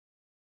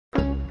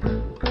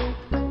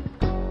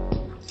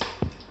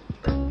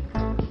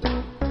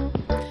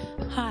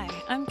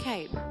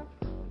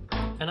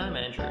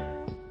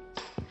Andrew.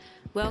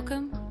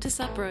 Welcome to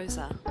Sub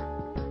Rosa,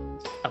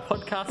 A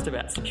podcast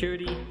about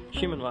security,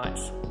 human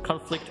rights,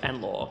 conflict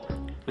and law,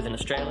 with an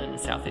Australian and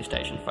Southeast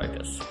Asian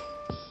focus.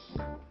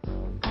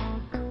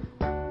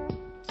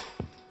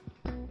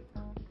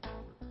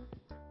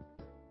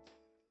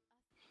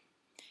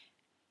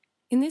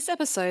 In this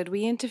episode,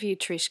 we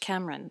interviewed Trish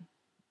Cameron,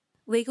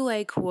 Legal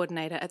Aid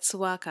Coordinator at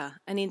Suaka,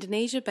 an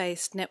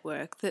Indonesia-based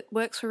network that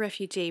works for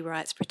refugee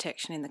rights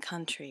protection in the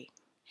country.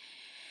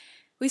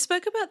 We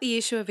spoke about the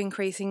issue of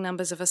increasing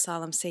numbers of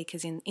asylum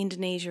seekers in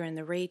Indonesia and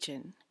the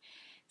region,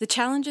 the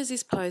challenges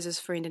this poses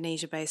for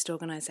Indonesia-based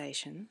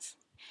organisations,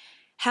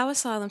 how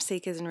asylum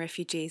seekers and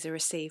refugees are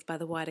received by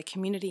the wider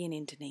community in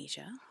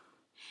Indonesia,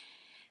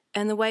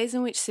 and the ways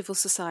in which civil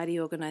society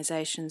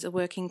organisations are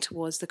working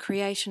towards the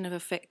creation of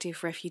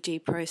effective refugee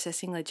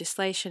processing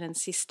legislation and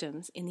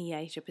systems in the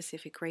Asia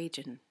Pacific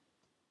region.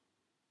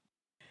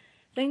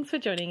 Thanks for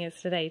joining us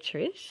today,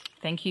 Trish.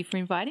 Thank you for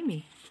inviting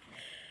me.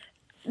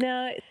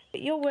 Now,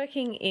 you're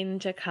working in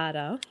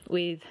Jakarta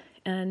with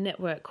a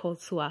network called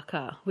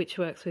Suaka, which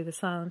works with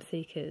asylum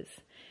seekers.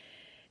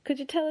 Could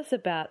you tell us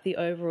about the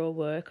overall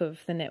work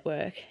of the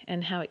network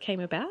and how it came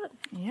about?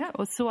 Yeah,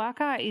 well,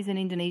 Suaka is an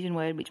Indonesian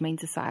word which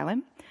means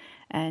asylum,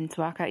 and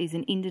Suaka is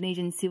an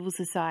Indonesian civil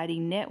society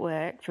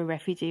network for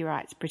refugee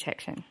rights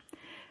protection.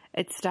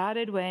 It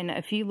started when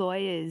a few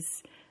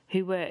lawyers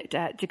who worked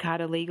at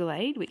Jakarta Legal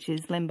Aid, which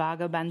is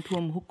Lembaga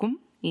Bantuan Hukum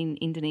in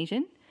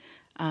Indonesian,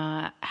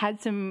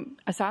 had some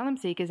asylum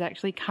seekers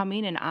actually come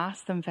in and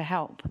ask them for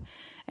help.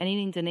 And in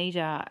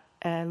Indonesia,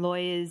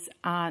 lawyers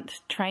aren't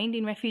trained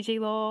in refugee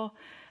law.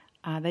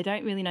 They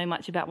don't really know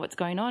much about what's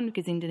going on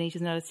because Indonesia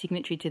is not a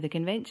signatory to the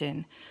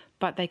convention.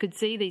 But they could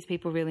see these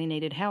people really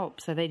needed help,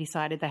 so they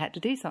decided they had to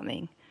do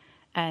something.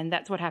 And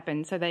that's what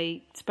happened. So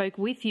they spoke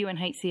with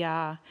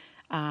UNHCR,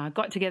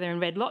 got together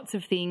and read lots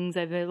of things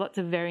over lots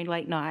of very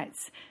late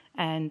nights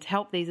and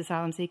helped these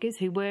asylum seekers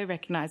who were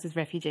recognised as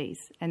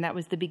refugees. And that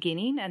was the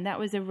beginning, and that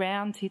was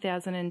around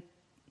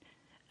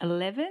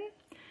 2011.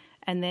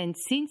 And then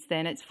since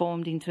then, it's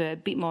formed into a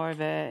bit more of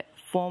a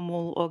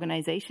formal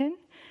organisation,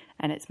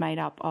 and it's made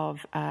up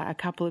of a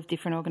couple of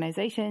different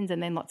organisations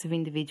and then lots of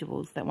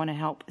individuals that want to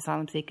help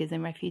asylum seekers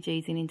and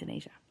refugees in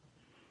Indonesia.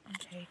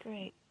 Okay,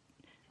 great.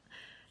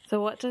 So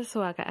what does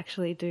Suaka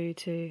actually do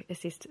to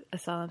assist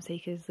asylum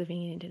seekers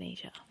living in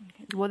Indonesia?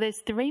 Well, there's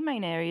three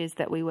main areas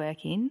that we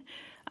work in.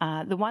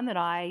 The one that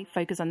I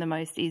focus on the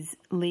most is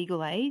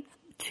legal aid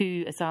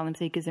to asylum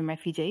seekers and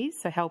refugees,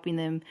 so helping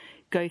them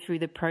go through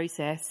the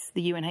process,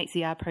 the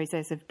UNHCR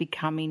process of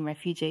becoming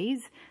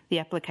refugees, the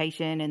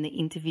application and the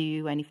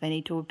interview, and if they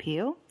need to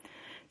appeal.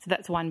 So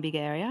that's one big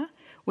area.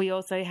 We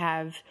also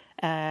have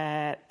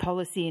a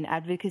policy and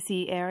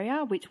advocacy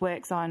area, which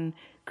works on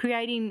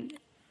creating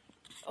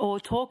or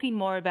talking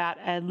more about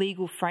a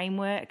legal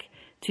framework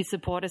to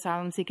support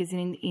asylum seekers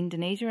in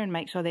Indonesia and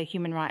make sure their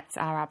human rights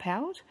are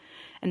upheld.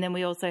 And then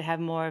we also have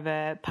more of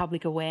a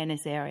public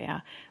awareness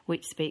area,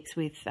 which speaks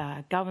with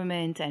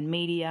government and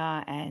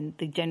media and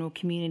the general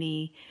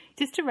community,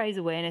 just to raise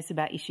awareness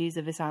about issues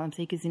of asylum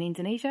seekers in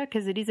Indonesia,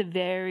 because it is a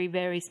very,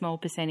 very small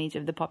percentage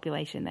of the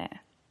population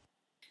there.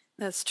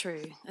 That's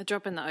true. A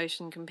drop in the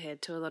ocean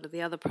compared to a lot of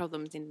the other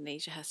problems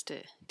Indonesia has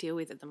to deal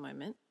with at the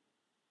moment.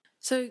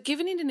 So,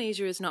 given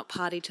Indonesia is not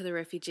party to the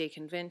Refugee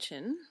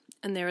Convention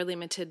and there are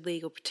limited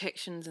legal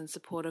protections and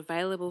support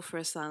available for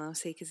asylum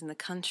seekers in the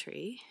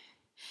country,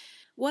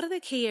 what are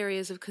the key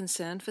areas of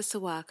concern for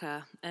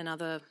Suaka and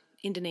other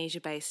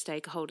Indonesia-based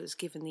stakeholders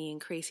given the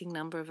increasing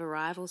number of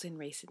arrivals in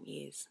recent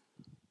years?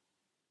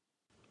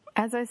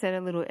 As I said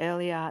a little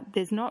earlier,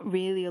 there's not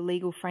really a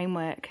legal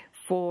framework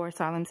for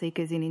asylum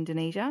seekers in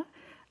Indonesia.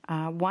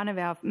 One of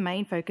our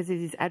main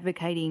focuses is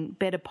advocating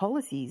better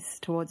policies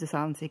towards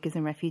asylum seekers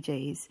and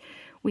refugees.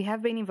 We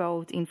have been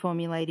involved in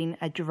formulating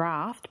a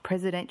draft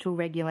presidential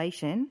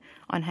regulation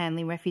on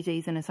handling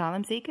refugees and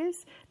asylum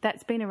seekers.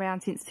 That's been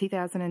around since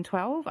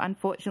 2012.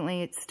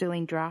 Unfortunately, it's still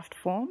in draft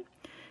form.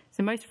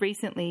 So most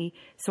recently,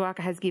 Suaka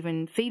has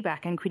given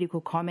feedback and critical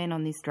comment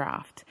on this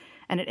draft.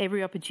 And at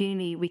every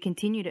opportunity, we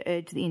continue to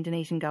urge the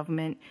Indonesian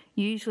government,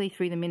 usually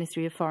through the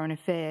Ministry of Foreign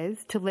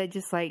Affairs, to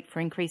legislate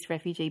for increased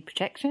refugee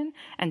protection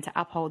and to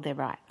uphold their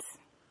rights.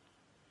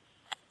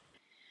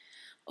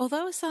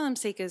 Although asylum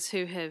seekers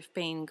who have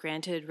been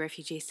granted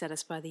refugee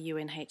status by the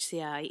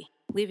UNHCR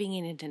living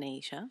in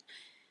Indonesia,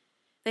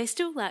 they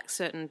still lack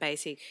certain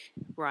basic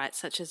rights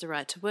such as the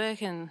right to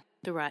work and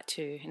the right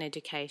to an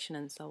education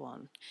and so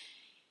on.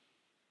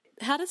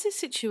 How does this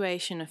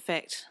situation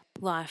affect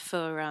life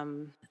for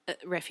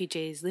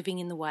refugees living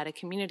in the wider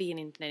community in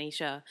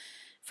Indonesia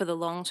for the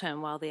long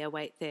term while they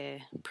await their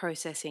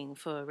processing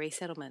for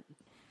resettlement?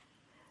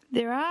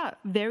 There are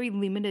very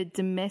limited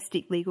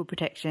domestic legal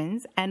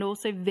protections and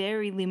also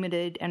very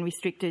limited and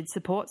restricted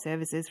support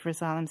services for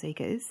asylum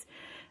seekers.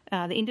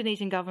 The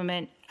Indonesian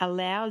government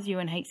allows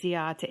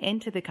UNHCR to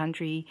enter the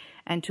country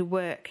and to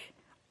work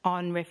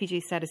on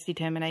refugee status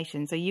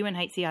determination. So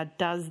UNHCR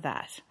does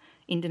that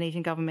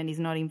Indonesian government is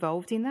not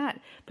involved in that,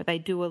 but they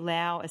do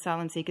allow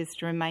asylum seekers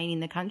to remain in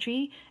the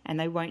country and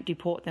they won't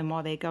deport them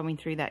while they're going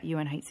through that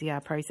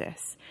UNHCR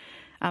process.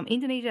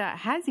 Indonesia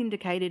has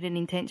indicated an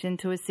intention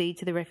to accede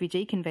to the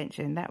Refugee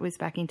Convention. That was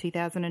back in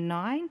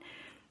 2009.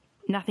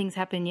 Nothing's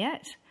happened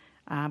yet,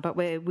 but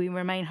we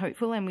remain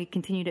hopeful and we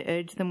continue to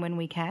urge them when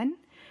we can.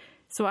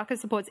 Suaka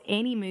supports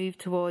any move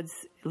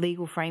towards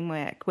legal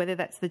framework, whether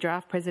that's the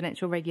draft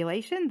presidential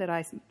regulation that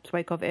I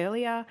spoke of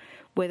earlier,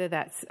 whether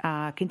that's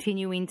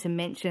continuing to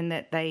mention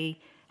that they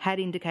had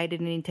indicated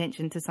an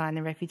intention to sign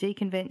the Refugee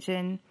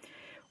Convention.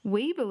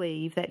 We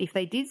believe that if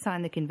they did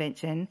sign the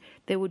convention,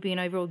 there would be an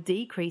overall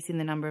decrease in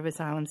the number of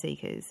asylum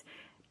seekers,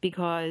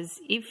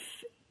 because if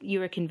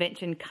you're a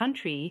convention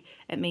country,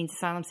 it means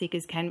asylum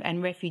seekers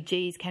and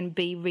refugees can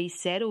be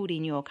resettled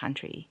in your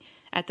country.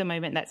 At the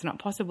moment, that's not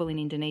possible in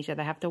Indonesia.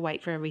 They have to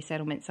wait for a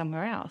resettlement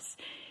somewhere else.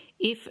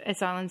 If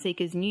asylum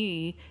seekers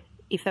knew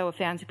if they were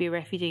found to be a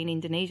refugee in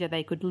Indonesia,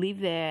 they could live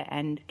there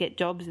and get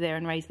jobs there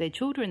and raise their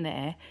children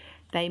there,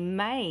 they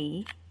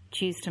may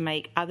choose to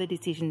make other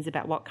decisions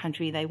about what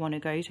country they want to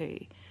go to.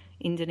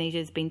 Indonesia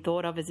has been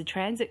thought of as a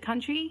transit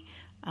country,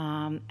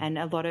 and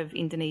a lot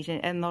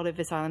of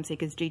asylum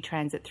seekers do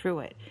transit through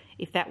it.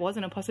 If that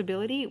wasn't a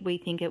possibility, we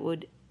think it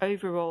would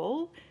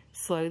overall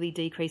slowly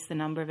decrease the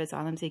number of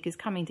asylum seekers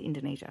coming to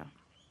Indonesia.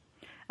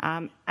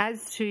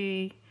 As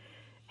to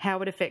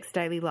how it affects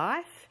daily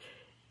life,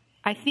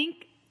 I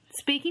think,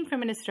 speaking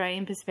from an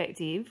Australian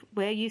perspective,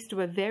 we're used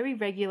to a very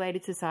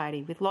regulated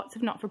society with lots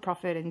of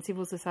not-for-profit and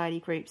civil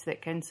society groups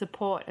that can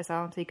support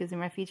asylum seekers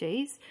and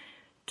refugees.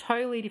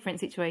 Totally different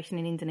situation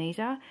in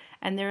Indonesia.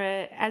 And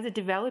as a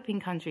developing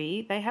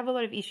country, they have a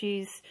lot of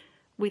issues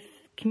with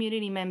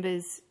community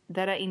members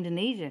that are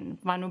Indonesian,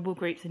 vulnerable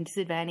groups and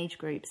disadvantaged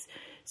groups.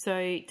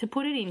 So to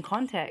put it in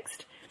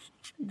context,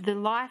 the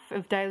life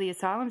of daily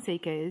asylum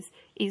seekers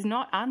is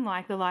not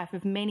unlike the life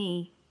of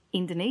many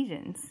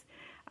Indonesians.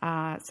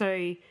 I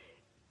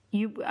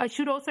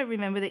should also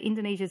remember that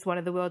Indonesia is one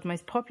of the world's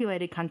most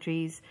populated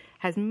countries,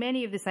 has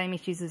many of the same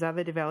issues as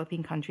other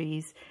developing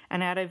countries,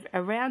 and out of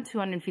around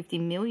 250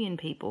 million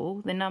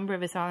people, the number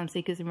of asylum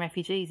seekers and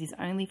refugees is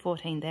only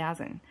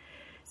 14,000.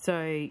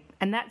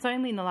 And that's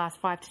only in the last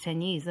 5 to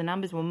 10 years. The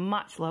numbers were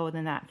much lower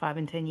than that 5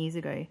 and 10 years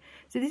ago.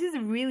 So this is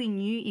a really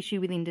new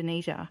issue with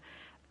Indonesia.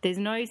 There's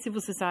no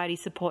civil society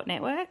support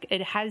network.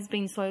 It has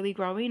been slowly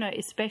growing,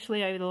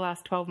 especially over the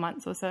last 12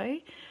 months or so.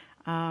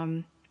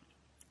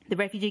 The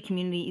refugee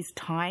community is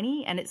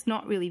tiny and it's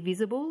not really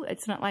visible.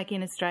 It's not like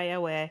in Australia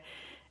where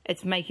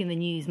it's making the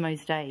news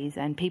most days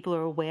and people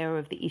are aware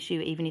of the issue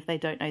even if they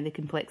don't know the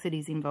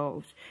complexities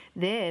involved.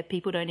 There,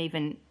 people don't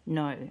even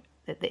know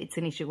that it's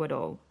an issue at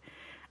all.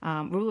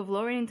 Rule of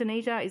law in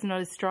Indonesia is not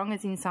as strong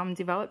as in some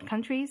developed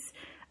countries.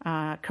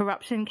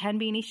 Corruption can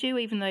be an issue,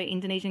 even though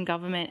Indonesian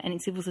government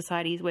and civil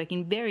society is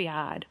working very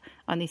hard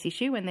on this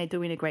issue and they're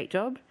doing a great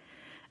job.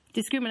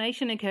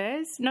 Discrimination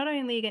occurs not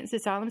only against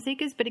asylum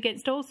seekers, but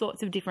against all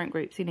sorts of different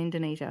groups in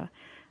Indonesia.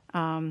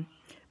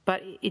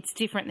 But it's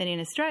different than in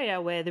Australia,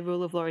 where the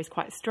rule of law is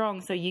quite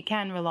strong, so you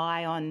can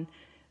rely on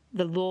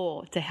the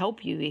law to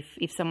help you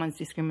if someone's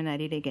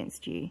discriminated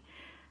against you.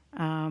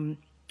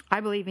 I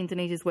believe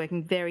Indonesia is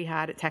working very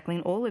hard at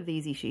tackling all of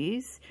these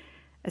issues.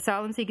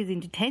 Asylum seekers in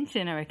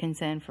detention are a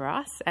concern for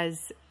us,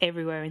 as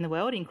everywhere in the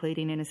world,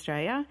 including in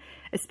Australia,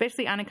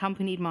 especially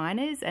unaccompanied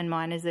minors and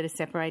minors that are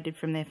separated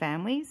from their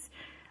families.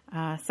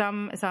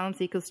 Some asylum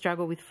seekers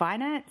struggle with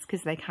finance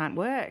because they can't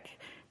work.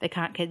 They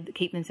can't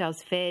keep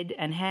themselves fed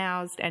and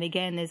housed. And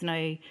again, there's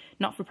no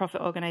not-for-profit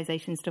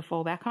organisations to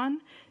fall back on.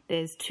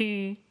 There's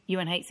 2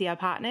 UNHCR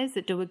partners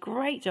that do a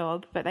great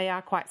job, but they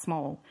are quite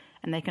small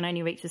and they can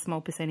only reach a small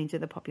percentage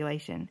of the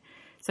population.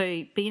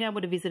 So being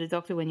able to visit a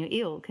doctor when you're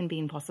ill can be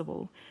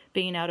impossible.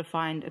 Being able to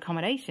find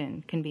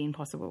accommodation can be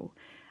impossible.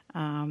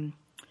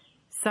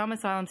 Some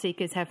asylum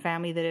seekers have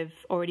family that have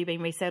already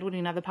been resettled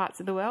in other parts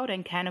of the world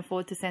and can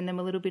afford to send them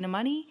a little bit of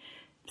money.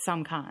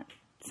 Some can't.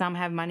 Some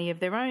have money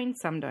of their own,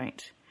 some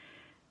don't.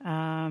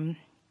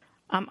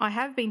 I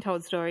have been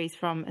told stories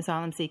from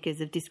asylum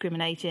seekers of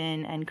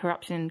discrimination and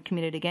corruption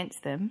committed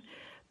against them,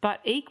 but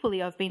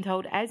equally I've been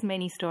told as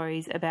many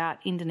stories about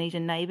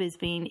Indonesian neighbours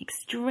being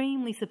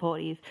extremely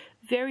supportive,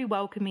 very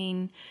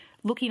welcoming,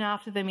 looking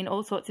after them in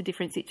all sorts of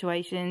different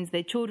situations,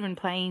 their children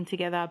playing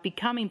together,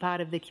 becoming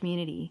part of the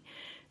community.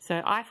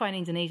 So I find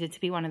Indonesia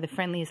to be one of the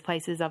friendliest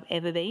places I've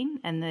ever been,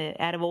 and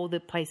out of all the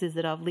places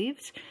that I've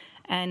lived.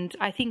 And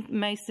I think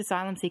most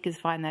asylum seekers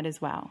find that as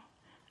well.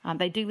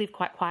 They do live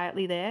quite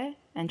quietly there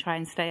and try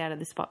and stay out of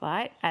the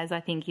spotlight, as I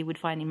think you would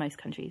find in most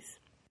countries.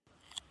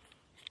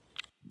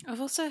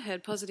 I've also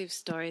heard positive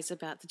stories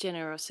about the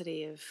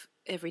generosity of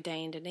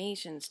everyday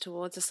Indonesians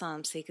towards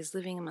asylum seekers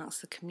living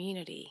amongst the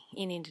community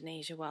in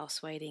Indonesia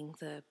whilst waiting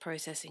the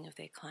processing of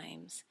their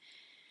claims.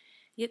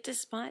 Yet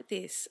despite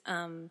this,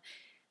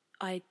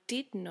 I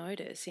did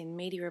notice in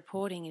media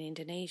reporting in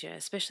Indonesia,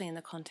 especially in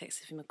the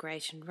context of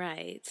immigration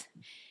raids,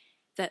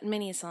 that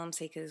many asylum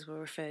seekers were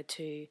referred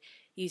to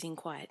using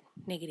quite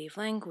negative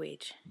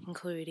language,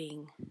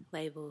 including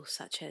labels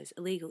such as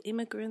illegal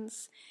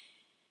immigrants,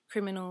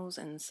 criminals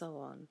and so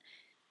on.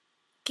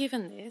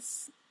 Given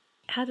this,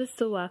 how does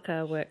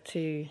Suaka work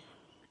to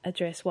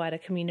address wider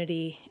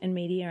community and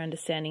media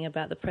understanding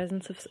about the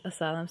presence of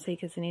asylum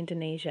seekers in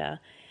Indonesia?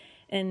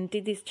 And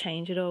did this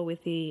change at all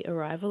with the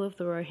arrival of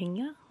the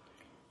Rohingya?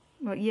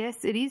 Well,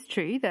 yes, it is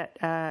true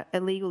that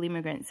illegal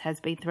immigrants has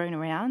been thrown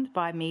around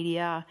by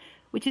media,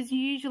 which is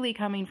usually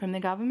coming from the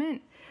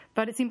government.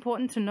 But it's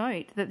important to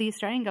note that the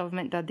Australian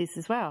government did this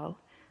as well.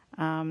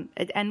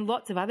 And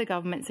lots of other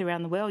governments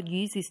around the world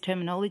use this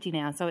terminology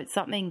now. So it's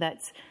something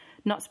that's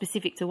not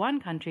specific to one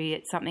country.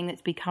 It's something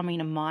that's becoming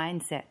a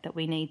mindset that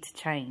we need to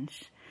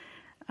change.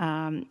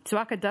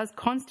 Suaka does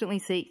constantly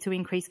seek to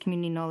increase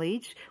community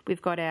knowledge.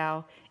 We've got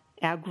our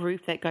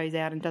group that goes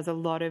out and does a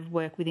lot of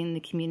work within the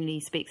community,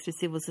 speaks to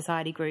civil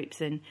society groups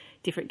and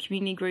different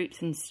community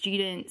groups and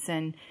students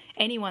and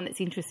anyone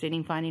that's interested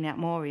in finding out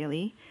more,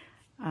 really,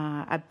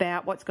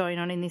 about what's going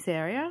on in this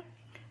area.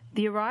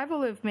 The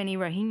arrival of many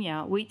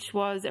Rohingya, which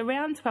was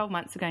around 12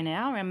 months ago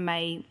now, around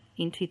May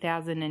in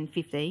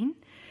 2015,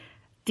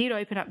 did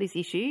open up this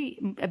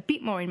issue a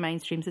bit more in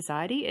mainstream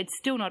society. It's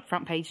still not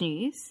front page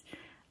news.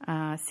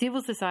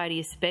 Civil society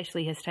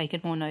especially has taken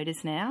more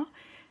notice now.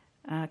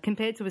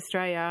 Compared to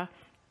Australia,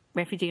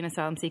 refugee and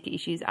asylum seeker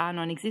issues are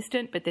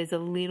non-existent, but there's a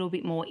little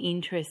bit more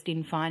interest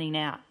in finding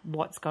out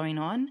what's going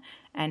on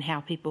and how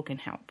people can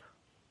help.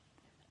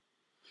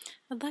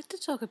 I'd like to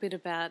talk a bit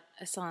about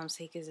asylum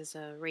seekers as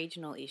a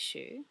regional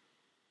issue.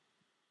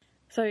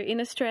 So in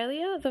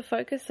Australia, the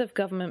focus of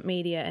government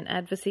media and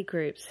advocacy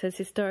groups has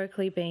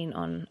historically been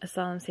on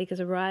asylum seekers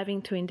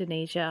arriving to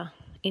Indonesia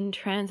in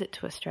transit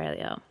to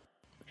Australia.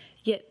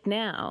 Yet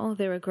now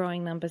there are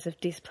growing numbers of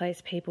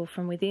displaced people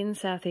from within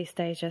Southeast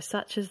Asia,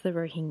 such as the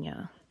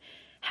Rohingya.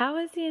 How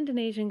has the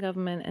Indonesian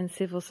government and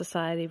civil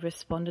society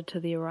responded to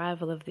the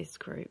arrival of this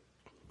group?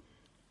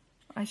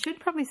 I should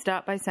probably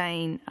start by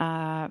saying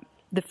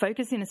the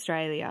focus in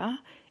Australia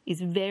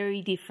is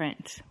very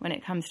different when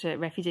it comes to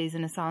refugees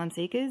and asylum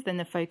seekers than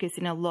the focus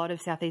in a lot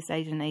of Southeast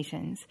Asian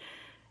nations.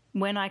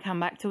 When I come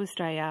back to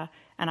Australia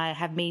and I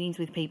have meetings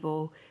with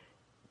people,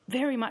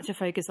 very much a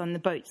focus on the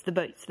boats.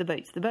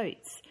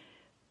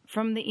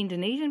 From the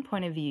Indonesian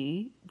point of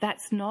view,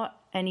 that's not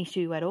an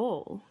issue at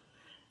all.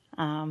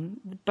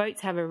 The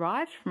boats have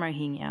arrived from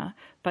Rohingya,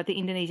 but the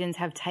Indonesians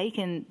have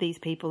taken these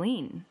people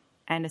in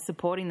and are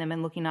supporting them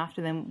and looking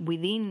after them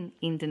within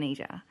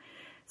Indonesia.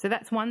 So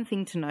that's one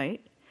thing to note.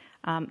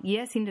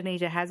 Yes,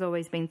 Indonesia has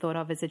always been thought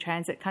of as a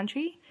transit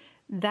country.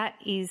 That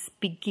is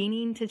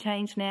beginning to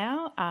change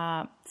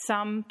now.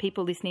 Some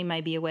people listening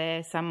may be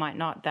aware, some might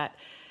not, that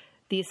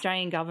the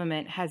Australian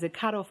government has a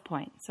cut-off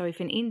point. So if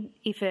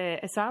an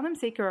asylum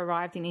seeker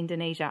arrived in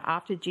Indonesia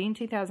after June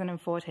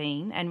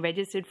 2014 and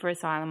registered for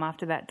asylum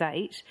after that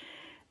date,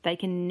 they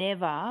can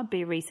never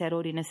be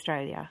resettled in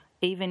Australia,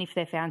 even if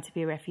they're found to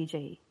be a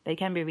refugee. They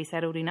can be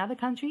resettled in other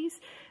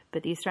countries,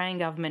 but the Australian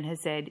government has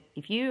said,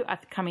 if you are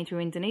coming through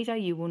Indonesia,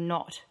 you will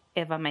not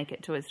ever make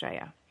it to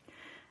Australia.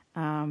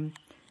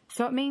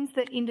 So it means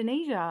that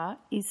Indonesia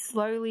is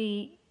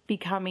slowly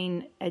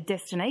becoming a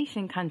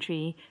destination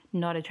country,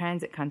 not a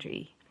transit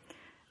country.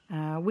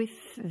 With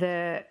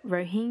the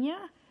Rohingya,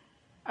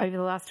 over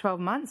the last 12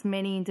 months,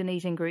 many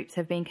Indonesian groups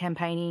have been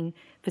campaigning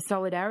for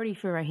solidarity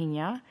for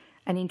Rohingya,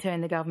 and in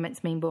turn the government's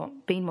been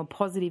more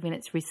positive in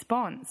its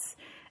response.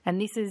 And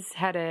this has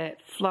had a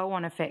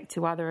flow-on effect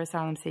to other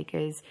asylum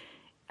seekers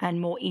and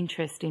more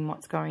interest in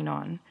what's going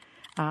on.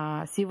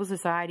 Civil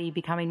society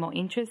becoming more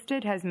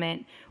interested has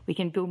meant we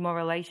can build more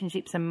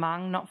relationships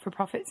among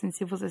not-for-profits and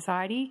civil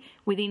society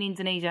within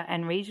Indonesia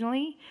and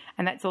regionally,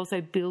 and that's also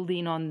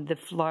building on the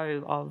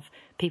flow of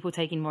people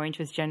taking more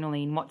interest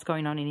generally in what's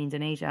going on in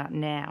Indonesia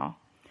now.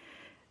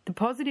 The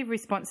positive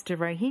response to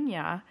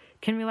Rohingya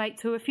can relate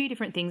to a few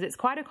different things. It's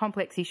quite a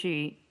complex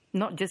issue,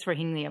 not just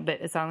Rohingya,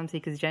 but asylum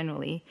seekers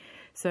generally.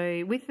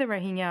 So with the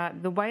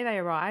Rohingya, the way they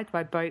arrived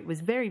by boat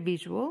was very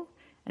visual,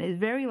 and it was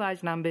very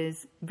large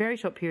numbers, very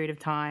short period of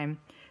time.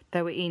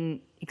 They were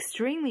in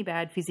extremely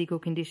bad physical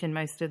condition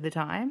most of the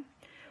time.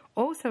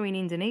 Also in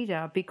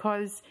Indonesia,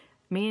 because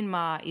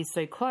Myanmar is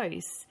so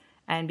close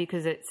and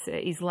because it's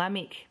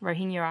Islamic,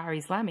 Rohingya are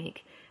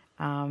Islamic,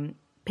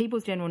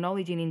 people's general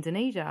knowledge in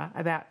Indonesia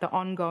about the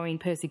ongoing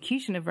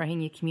persecution of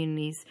Rohingya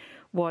communities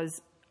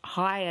was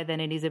higher than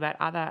it is about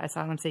other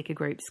asylum seeker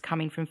groups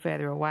coming from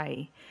further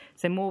away.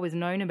 So more was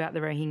known about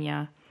the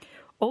Rohingya.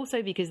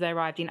 Also because they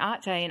arrived in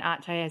Aceh, and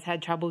Aceh has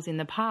had troubles in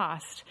the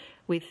past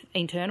with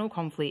internal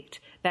conflict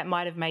that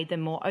might have made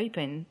them more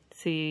open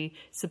to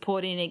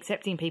supporting and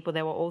accepting people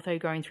that were also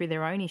going through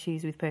their own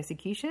issues with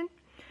persecution.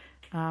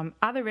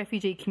 Other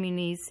refugee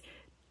communities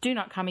do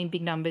not come in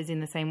big numbers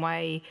in the same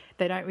way.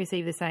 They don't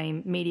receive the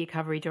same media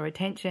coverage or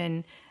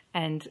attention.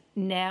 And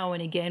now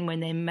and again, when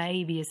there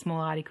may be a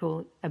small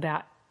article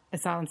about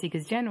asylum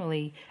seekers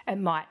generally, it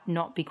might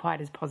not be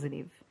quite as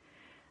positive.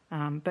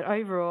 But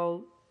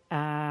overall,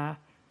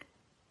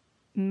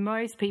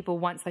 most people,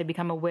 once they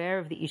become aware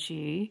of the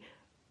issue,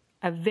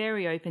 are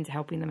very open to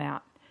helping them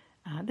out.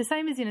 The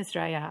same as in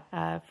Australia.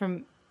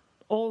 From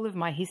all of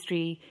my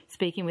history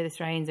speaking with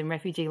Australians in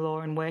refugee law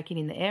and working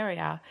in the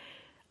area,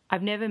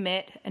 I've never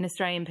met an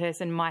Australian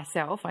person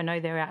myself, I know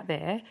they're out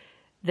there,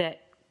 that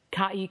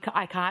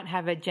I can't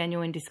have a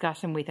genuine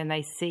discussion with, and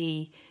they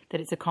see that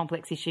it's a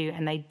complex issue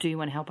and they do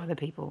want to help other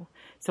people.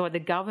 So what the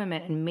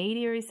government and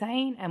media is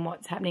saying and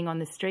what's happening on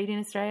the street in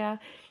Australia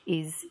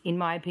is, in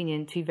my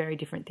opinion, two very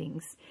different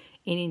things.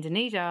 In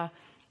Indonesia,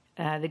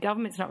 the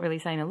government's not really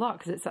saying a lot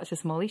because it's such a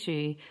small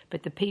issue,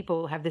 but the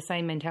people have the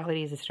same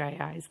mentality as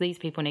Australia. Is these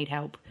people need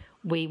help.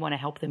 We want to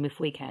help them if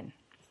we can.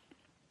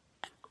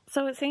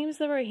 So it seems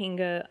the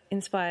Rohingya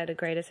inspired a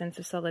greater sense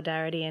of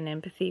solidarity and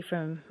empathy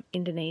from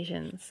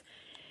Indonesians.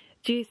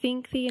 Do you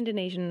think the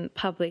Indonesian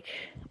public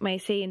may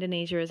see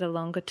Indonesia as a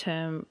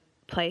longer-term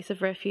place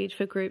of refuge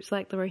for groups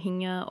like the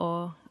Rohingya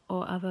or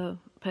other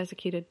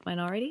persecuted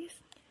minorities?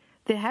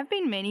 There have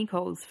been many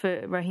calls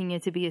for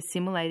Rohingya to be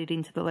assimilated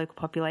into the local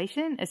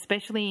population,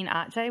 especially in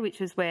Aceh,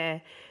 which is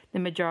where the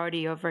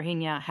majority of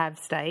Rohingya have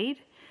stayed,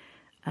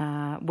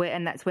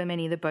 and that's where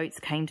many of the boats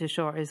came to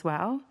shore as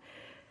well.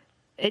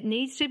 It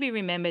needs to be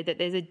remembered that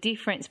there's a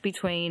difference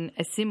between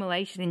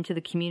assimilation into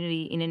the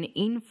community in an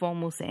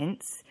informal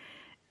sense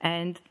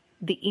and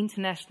the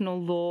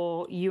international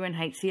law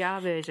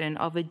UNHCR version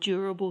of a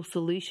durable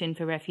solution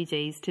for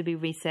refugees to be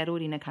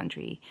resettled in a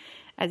country.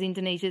 As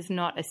Indonesia is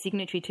not a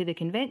signatory to the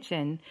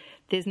convention,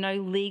 there's no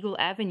legal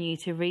avenue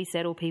to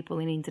resettle people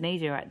in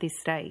Indonesia at this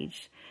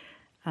stage.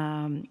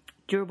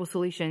 Durable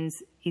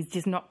solutions is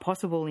just not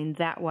possible in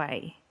that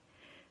way.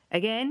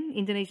 Again,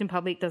 Indonesian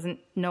public doesn't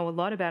know a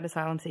lot about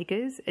asylum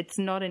seekers. It's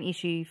not an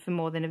issue for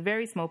more than a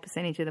very small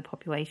percentage of the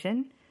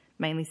population,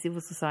 mainly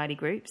civil society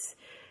groups.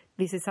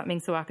 This is something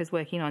Suaka's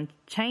working on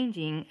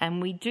changing,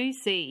 and we do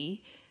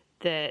see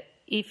that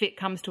if it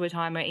comes to a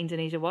time where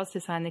Indonesia was to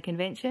sign the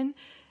convention,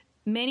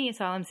 many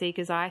asylum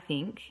seekers, I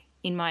think,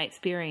 in my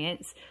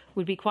experience,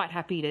 would be quite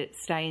happy to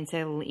stay and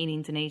settle in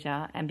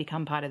Indonesia and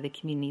become part of the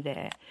community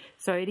there.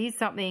 So it is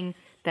something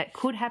that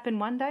could happen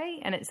one day,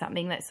 and it's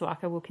something that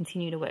Suaka will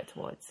continue to work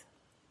towards.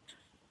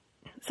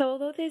 So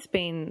although there's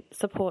been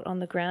support on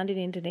the ground in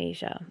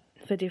Indonesia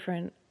for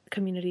different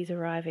communities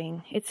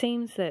arriving, it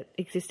seems that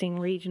existing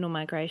regional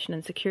migration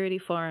and security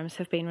forums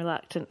have been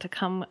reluctant to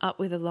come up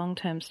with a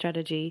long-term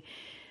strategy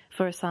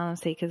for asylum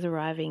seekers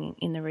arriving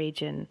in the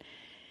region.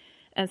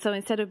 And so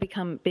instead of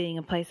being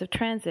a place of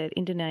transit,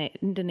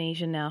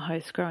 Indonesia now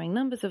hosts growing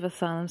numbers of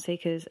asylum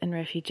seekers and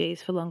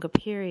refugees for longer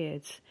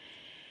periods.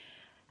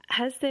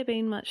 Has there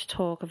been much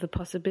talk of the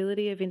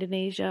possibility of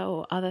Indonesia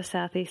or other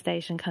Southeast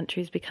Asian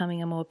countries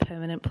becoming a more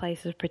permanent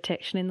place of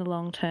protection in the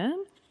long term?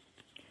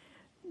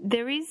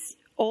 There is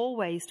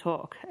always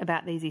talk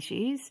about these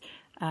issues.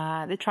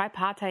 The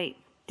tripartite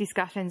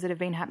discussions that have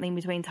been happening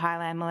between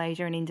Thailand,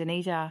 Malaysia and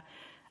Indonesia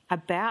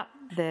about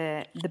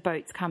the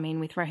boats coming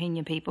with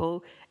Rohingya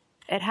people,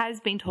 it has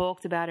been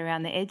talked about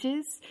around the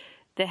edges.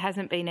 There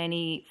hasn't been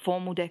any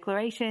formal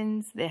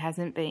declarations. There's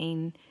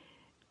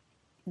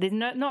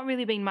not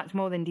really been much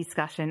more than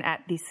discussion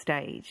at this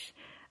stage.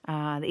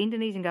 The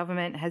Indonesian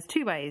government has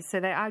two ways. So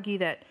they argue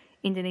that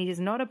Indonesia is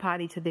not a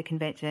party to the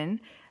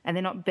convention and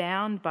they're not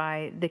bound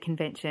by the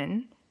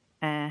convention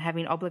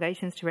having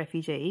obligations to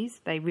refugees.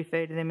 They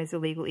refer to them as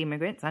illegal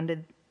immigrants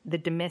under the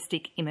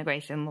domestic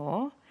immigration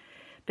law.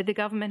 But the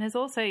government has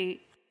also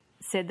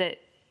said that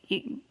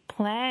it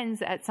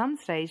plans at some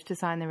stage to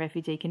sign the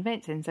refugee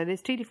convention. So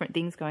there's two different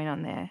things going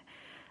on there.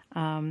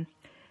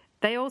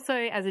 They also,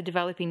 as a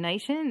developing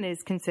nation,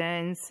 there's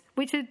concerns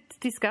which are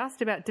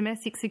discussed about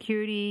domestic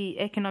security,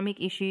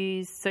 economic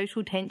issues,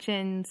 social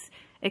tensions,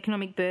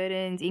 economic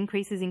burdens,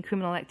 increases in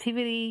criminal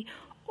activity,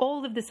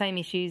 all of the same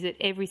issues that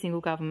every single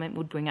government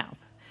would bring up.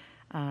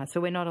 So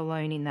we're not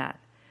alone in that.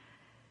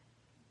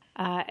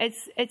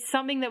 It's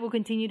something that will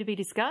continue to be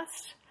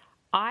discussed.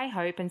 I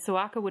hope, and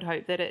Suaka would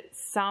hope, that at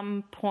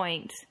some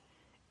point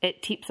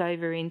it tips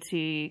over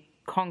into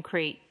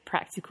concrete,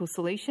 practical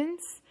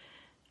solutions.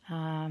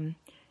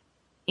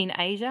 In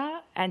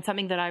Asia, and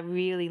something that I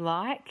really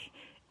like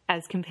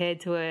as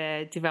compared to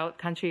a developed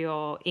country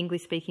or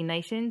English-speaking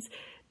nations,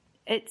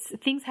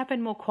 things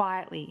happen more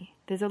quietly.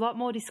 There's a lot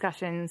more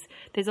discussions.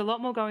 There's a lot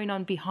more going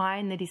on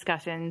behind the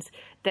discussions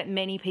that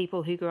many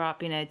people who grew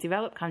up in a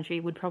developed country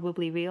would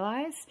probably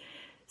realise.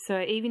 So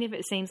even if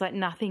it seems like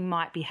nothing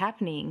might be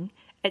happening,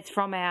 it's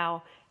from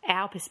our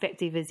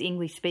perspective as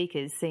English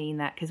speakers seeing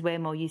that, because we're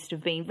more used to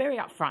being very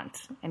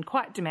upfront and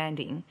quite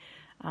demanding.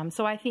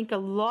 So I think a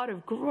lot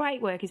of great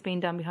work is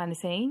being done behind the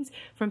scenes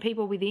from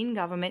people within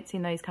governments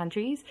in those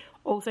countries,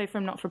 also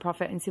from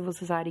not-for-profit and civil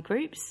society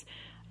groups.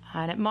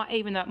 And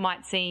even though it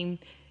might seem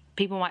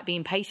people might be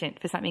impatient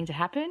for something to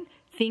happen,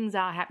 things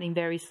are happening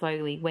very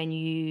slowly when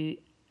you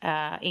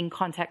are in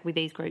contact with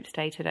these groups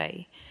day to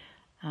day.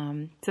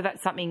 So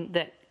that's something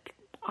that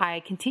I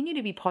continue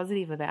to be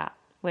positive about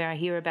where I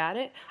hear about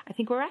it. I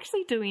think we're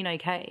actually doing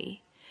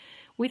okay.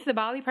 With the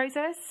Bali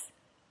Process,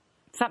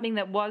 something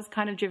that was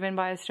kind of driven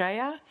by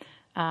Australia,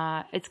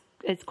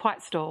 it's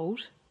quite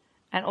stalled,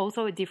 and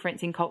also a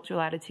difference in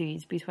cultural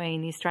attitudes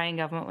between the Australian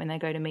government when they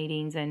go to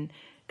meetings and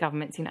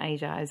governments in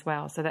Asia as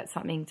well. So that's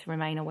something to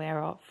remain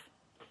aware of.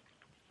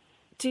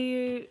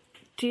 Do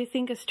Do you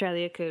think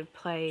Australia could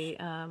play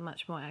a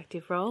much more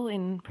active role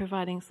in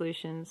providing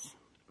solutions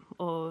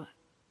or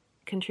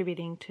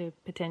contributing to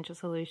potential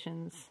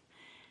solutions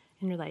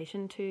in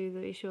relation to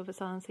the issue of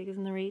asylum seekers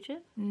in the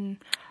region?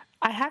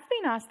 I have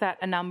been asked that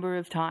a number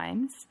of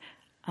times,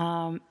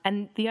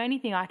 and the only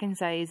thing I can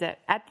say is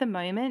that at the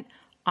moment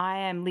I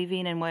am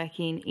living and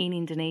working in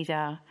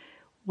Indonesia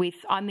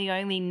I'm the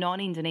only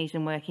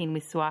non-Indonesian working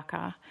with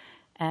Suaka,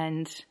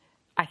 and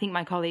I think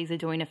my colleagues are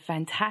doing a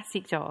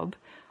fantastic job,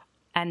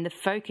 and the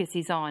focus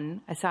is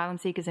on asylum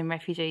seekers and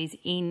refugees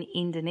in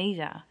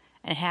Indonesia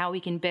and how we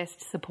can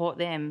best support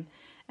them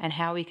and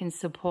how we can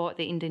support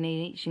the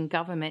Indonesian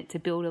government to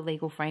build a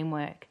legal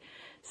framework.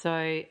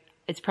 So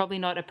it's probably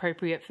not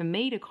appropriate for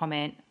me to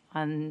comment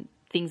on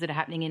things that are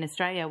happening in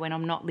Australia when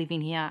I'm not living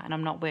here and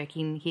I'm not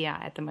working here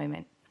at the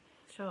moment.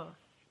 Sure.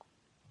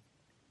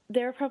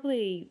 There are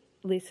probably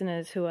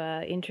listeners who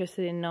are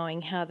interested in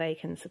knowing how they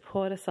can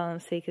support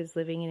asylum seekers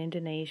living in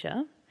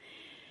Indonesia.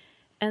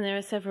 And there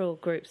are several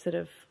groups that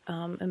have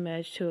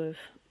emerged who have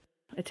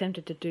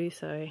attempted to do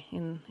so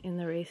in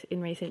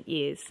recent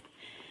years.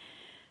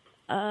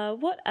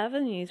 What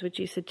avenues would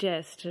you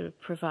suggest to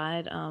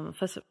provide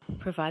for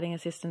providing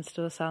assistance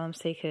to asylum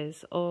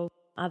seekers, or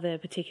are there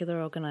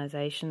particular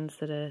organisations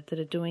that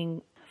are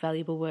doing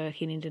valuable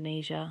work in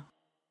Indonesia?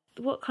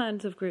 What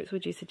kinds of groups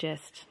would you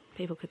suggest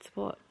people could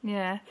support?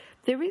 Yeah,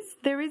 there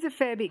is a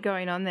fair bit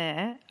going on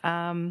there.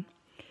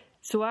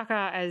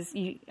 Suaka,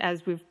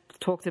 as we've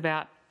talked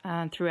about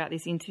throughout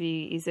this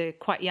interview, is a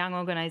quite young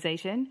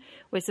organisation.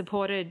 We're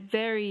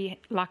very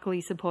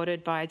luckily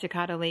supported by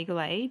Jakarta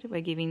Legal Aid.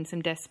 We're giving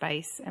some desk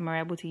space and we're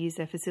able to use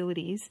their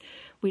facilities.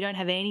 We don't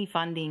have any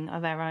funding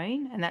of our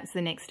own, and that's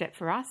the next step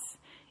for us,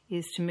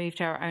 is to move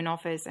to our own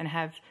office and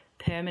have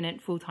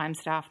permanent full-time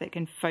staff that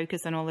can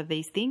focus on all of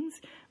these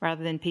things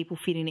rather than people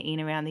fitting it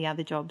in around the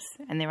other jobs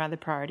and their other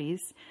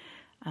priorities.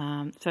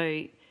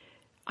 So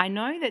I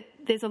know that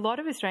there's a lot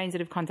of Australians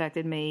that have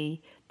contacted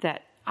me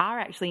that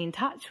are actually in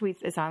touch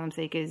with asylum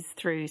seekers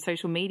through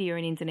social media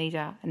in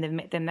Indonesia, and they've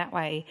met them that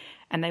way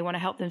and they want to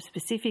help them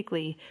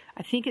specifically.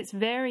 I think it's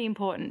very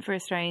important for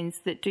Australians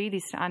that do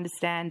this to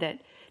understand that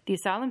the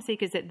asylum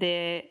seekers that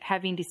they're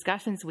having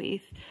discussions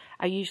with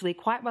are usually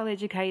quite well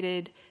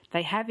educated,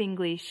 they have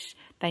English,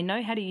 they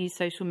know how to use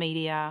social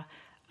media,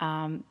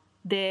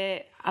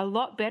 they're a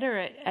lot better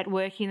at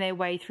working their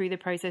way through the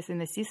process in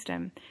the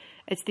system.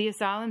 It's the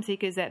asylum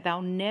seekers that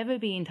they'll never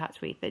be in touch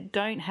with, that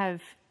don't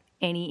have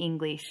any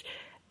English,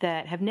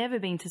 that have never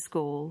been to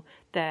school,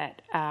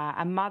 that are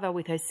a mother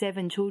with her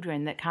 7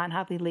 children that can't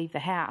hardly leave the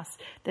house,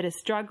 that are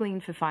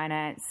struggling for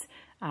finance,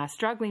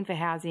 struggling for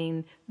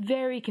housing,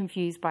 very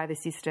confused by the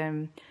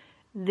system.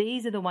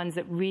 These are the ones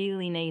that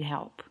really need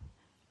help.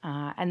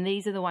 And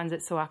these are the ones that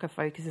Suaka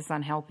focuses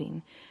on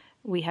helping.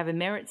 We have a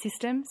merit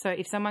system, so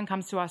if someone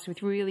comes to us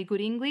with really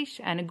good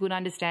English and a good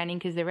understanding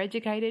because they're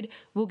educated,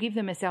 we'll give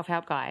them a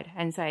self-help guide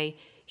and say,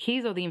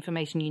 here's all the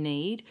information you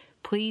need,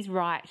 please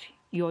write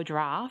your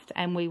draft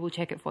and we will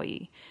check it for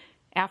you.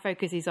 Our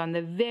focus is on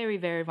the very,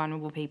 very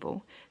vulnerable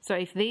people. So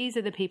if these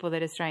are the people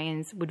that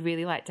Australians would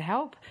really like to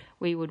help,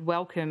 we would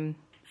welcome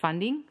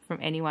funding from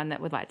anyone that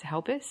would like to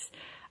help us.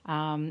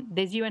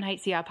 There's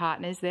UNHCR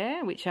partners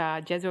there, which are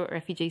Jesuit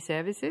Refugee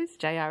Services,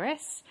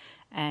 JRS,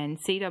 and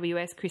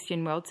CWS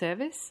Christian World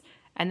Service,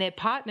 and they're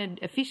partnered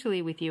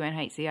officially with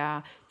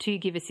UNHCR to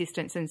give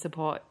assistance and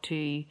support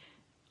to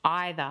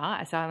either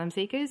asylum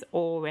seekers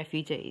or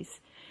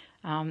refugees.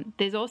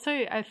 There's also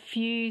a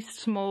few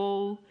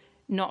small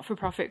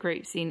not-for-profit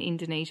groups in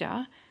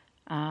Indonesia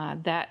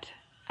that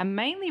are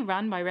mainly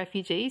run by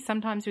refugees,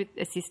 sometimes with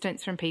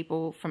assistance from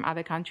people from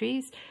other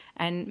countries,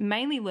 and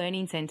mainly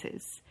learning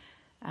centres.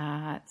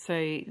 So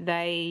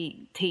they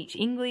teach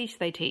English,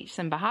 they teach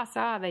some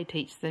Bahasa, they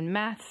teach some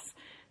maths,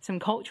 some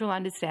cultural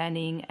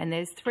understanding, and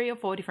there's 3 or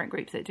 4 different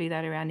groups that do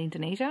that around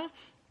Indonesia.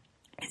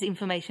 There's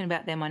information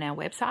about them on our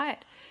website.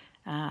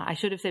 I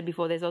should have said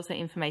before, there's also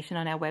information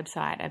on our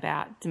website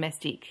about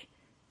domestic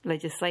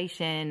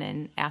legislation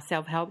and our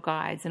self-help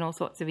guides and all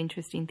sorts of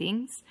interesting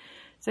things.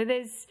 So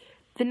there's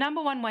the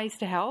number one ways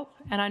to help,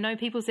 and I know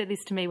people said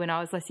this to me when I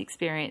was less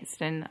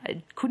experienced and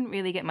I couldn't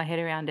really get my head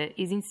around it,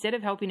 is instead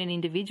of helping an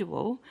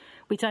individual,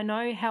 which I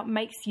know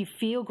makes you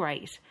feel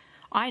great,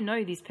 I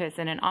know this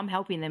person and I'm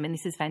helping them and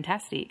this is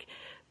fantastic,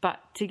 but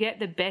to get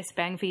the best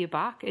bang for your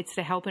buck, it's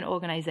to help an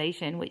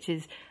organisation which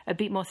is a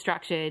bit more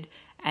structured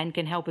and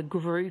can help a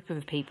group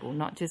of people,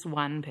 not just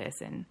one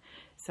person.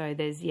 So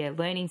there's,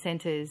 learning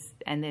centres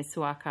and there's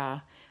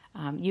Suaka.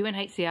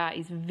 UNHCR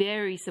is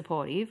very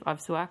supportive of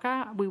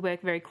Suaka. We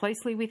work very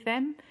closely with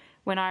them.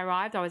 When I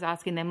arrived, I was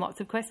asking them lots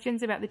of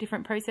questions about the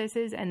different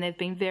processes and they've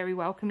been very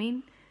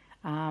welcoming.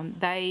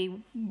 They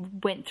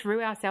went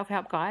through our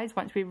self-help guides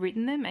once we've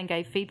written them and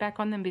gave feedback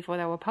on them before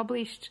they were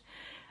published.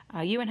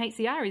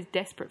 UNHCR is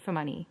desperate for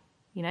money.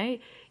 You know,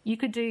 you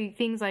could do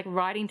things like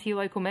writing to your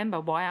local member,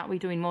 why aren't we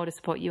doing more to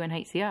support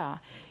UNHCR?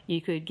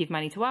 You could give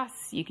money to us.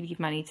 You could give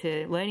money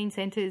to learning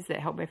centres that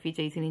help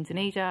refugees in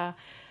Indonesia.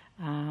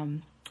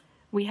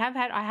 I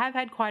have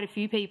had quite a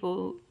few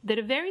people that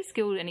are very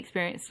skilled and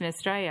experienced in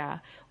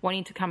Australia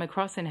wanting to come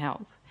across and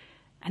help.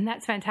 And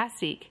that's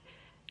fantastic.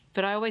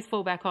 But I always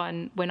fall back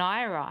on when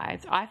I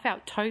arrived, I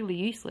felt totally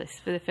useless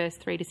for the first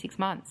 3 to 6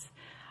 months.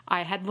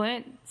 I had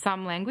learnt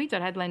some language,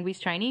 I'd had language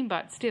training,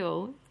 but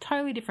still,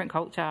 totally different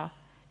culture.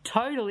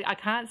 Totally, I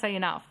can't say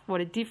enough what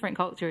a different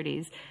culture it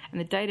is. And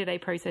the day-to-day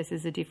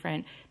processes are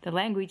different. The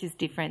language is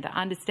different. The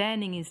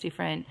understanding is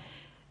different.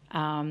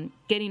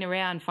 Getting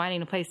around,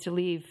 finding a place to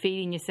live,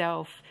 feeding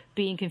yourself,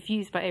 being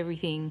confused by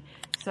everything.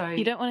 So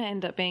you don't want to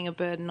end up being a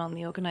burden on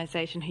the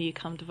organisation who you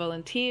come to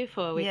volunteer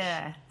for, which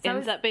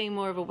ends up being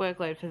more of a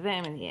workload for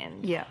them in the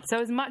end. Yeah. So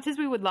as much as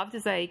we would love to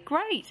say,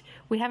 great,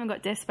 we haven't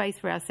got desk space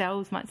for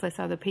ourselves, much less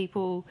other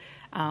people.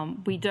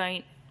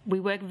 We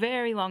work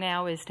very long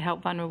hours to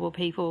help vulnerable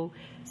people.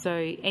 So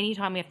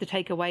anytime we have to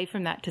take away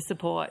from that to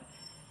support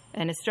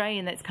an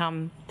Australian that's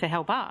come to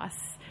help us,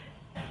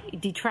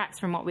 it detracts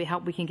from what we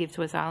can give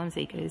to asylum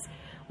seekers.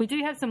 We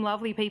do have some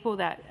lovely people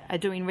that are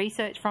doing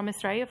research from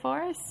Australia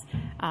for us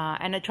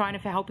and are trying to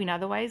help in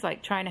other ways,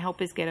 like trying to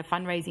help us get a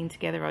fundraising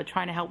together or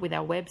trying to help with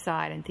our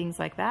website and things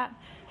like that.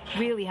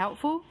 Really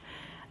helpful.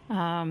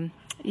 But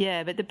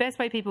the best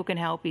way people can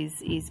help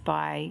is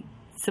by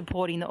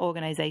supporting the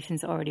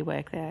organisations that already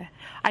work there.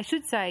 I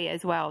should say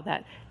as well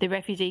that the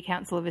Refugee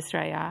Council of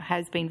Australia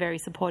has been very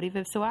supportive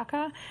of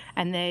Suaka,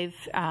 and they're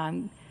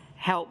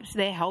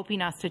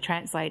helping us to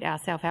translate our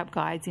self-help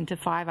guides into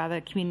 5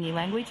 other community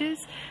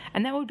languages,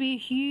 and that would be a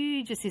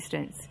huge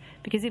assistance,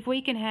 because if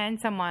we can hand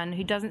someone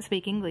who doesn't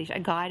speak English a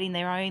guide in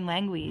their own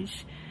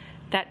language,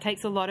 that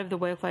takes a lot of the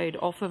workload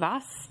off of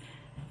us,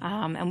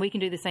 and we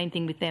can do the same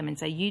thing with them and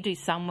say, you do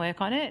some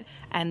work on it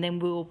and then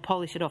we'll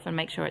polish it off and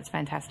make sure it's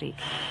fantastic.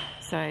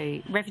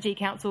 So Refugee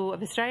Council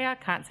of Australia,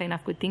 can't say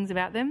enough good things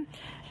about them.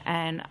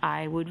 And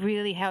I would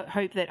really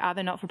hope that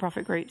other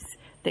not-for-profit groups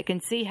that can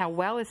see how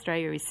well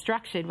Australia is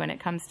structured when it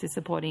comes to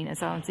supporting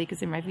asylum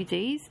seekers and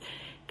refugees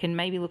can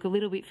maybe look a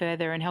little bit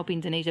further and help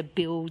Indonesia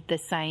build the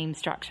same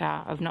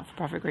structure of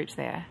not-for-profit groups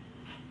there.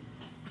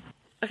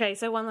 Okay,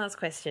 so one last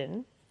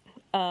question.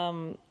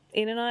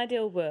 In an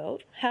ideal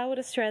world, how would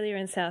Australia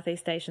and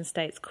Southeast Asian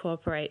states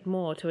cooperate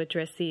more to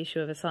address the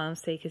issue of asylum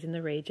seekers in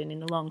the region in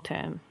the long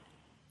term?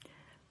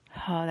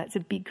 Oh, that's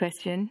a big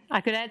question. I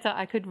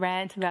could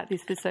rant about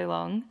this for so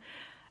long.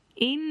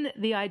 In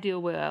the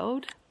ideal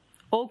world,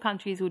 all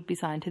countries would be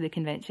signed to the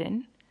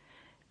convention.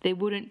 There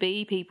wouldn't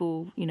be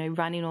people,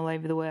 running all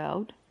over the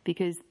world,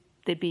 because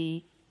there'd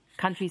be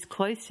countries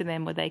close to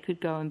them where they could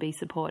go and be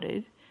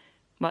supported.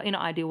 Well, in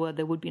an ideal world,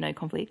 there would be no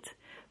conflict.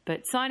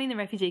 But signing the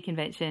Refugee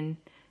Convention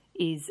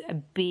is a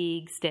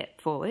big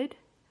step forward,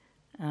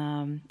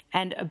 and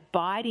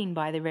abiding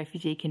by the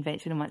Refugee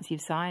Convention once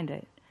you've signed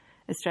it.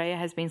 Australia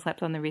has been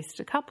slapped on the wrist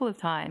a couple of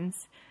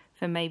times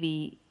for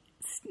maybe,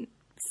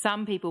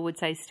 some people would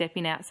say,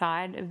 stepping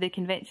outside of the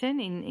convention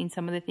in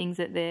some of the things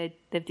that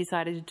they've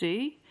decided to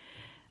do.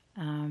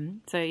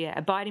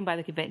 Abiding by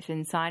the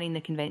convention, signing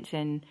the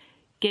convention,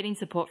 getting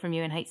support from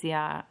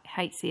UNHCR,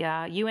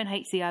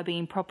 UNHCR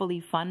being properly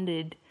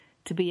funded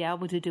to be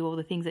able to do all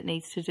the things it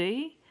needs to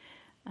do,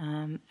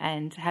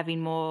 and having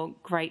more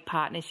great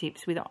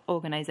partnerships with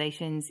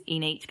organisations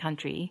in each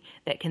country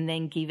that can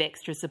then give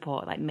extra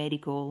support, like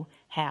medical,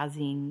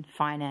 housing,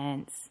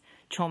 finance,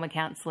 trauma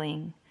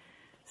counselling.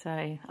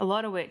 So a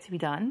lot of work to be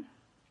done,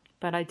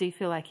 but I do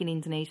feel like in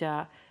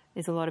Indonesia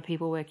there's a lot of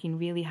people working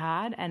really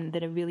hard and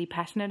that are really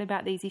passionate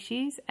about these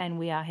issues, and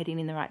we are heading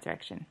in the right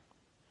direction.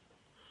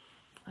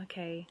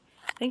 Okay.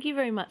 Thank you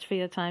very much for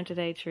your time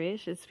today,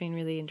 Trish. It's been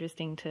really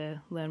interesting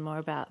to learn more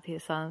about the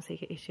asylum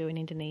seeker issue in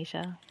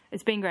Indonesia.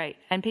 It's been great.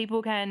 And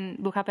people can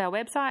look up our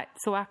website,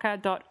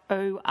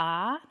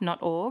 suaka.or,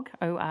 not org,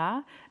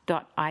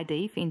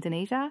 or.id for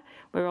Indonesia.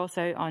 We're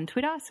also on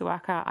Twitter,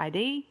 Suaka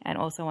ID, and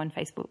also on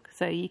Facebook.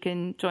 So you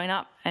can join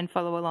up and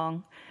follow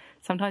along.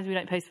 Sometimes we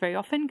don't post very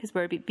often because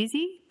we're a bit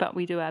busy, but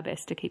we do our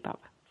best to keep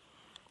up.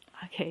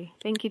 Okay.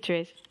 Thank you,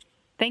 Trish.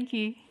 Thank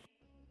you.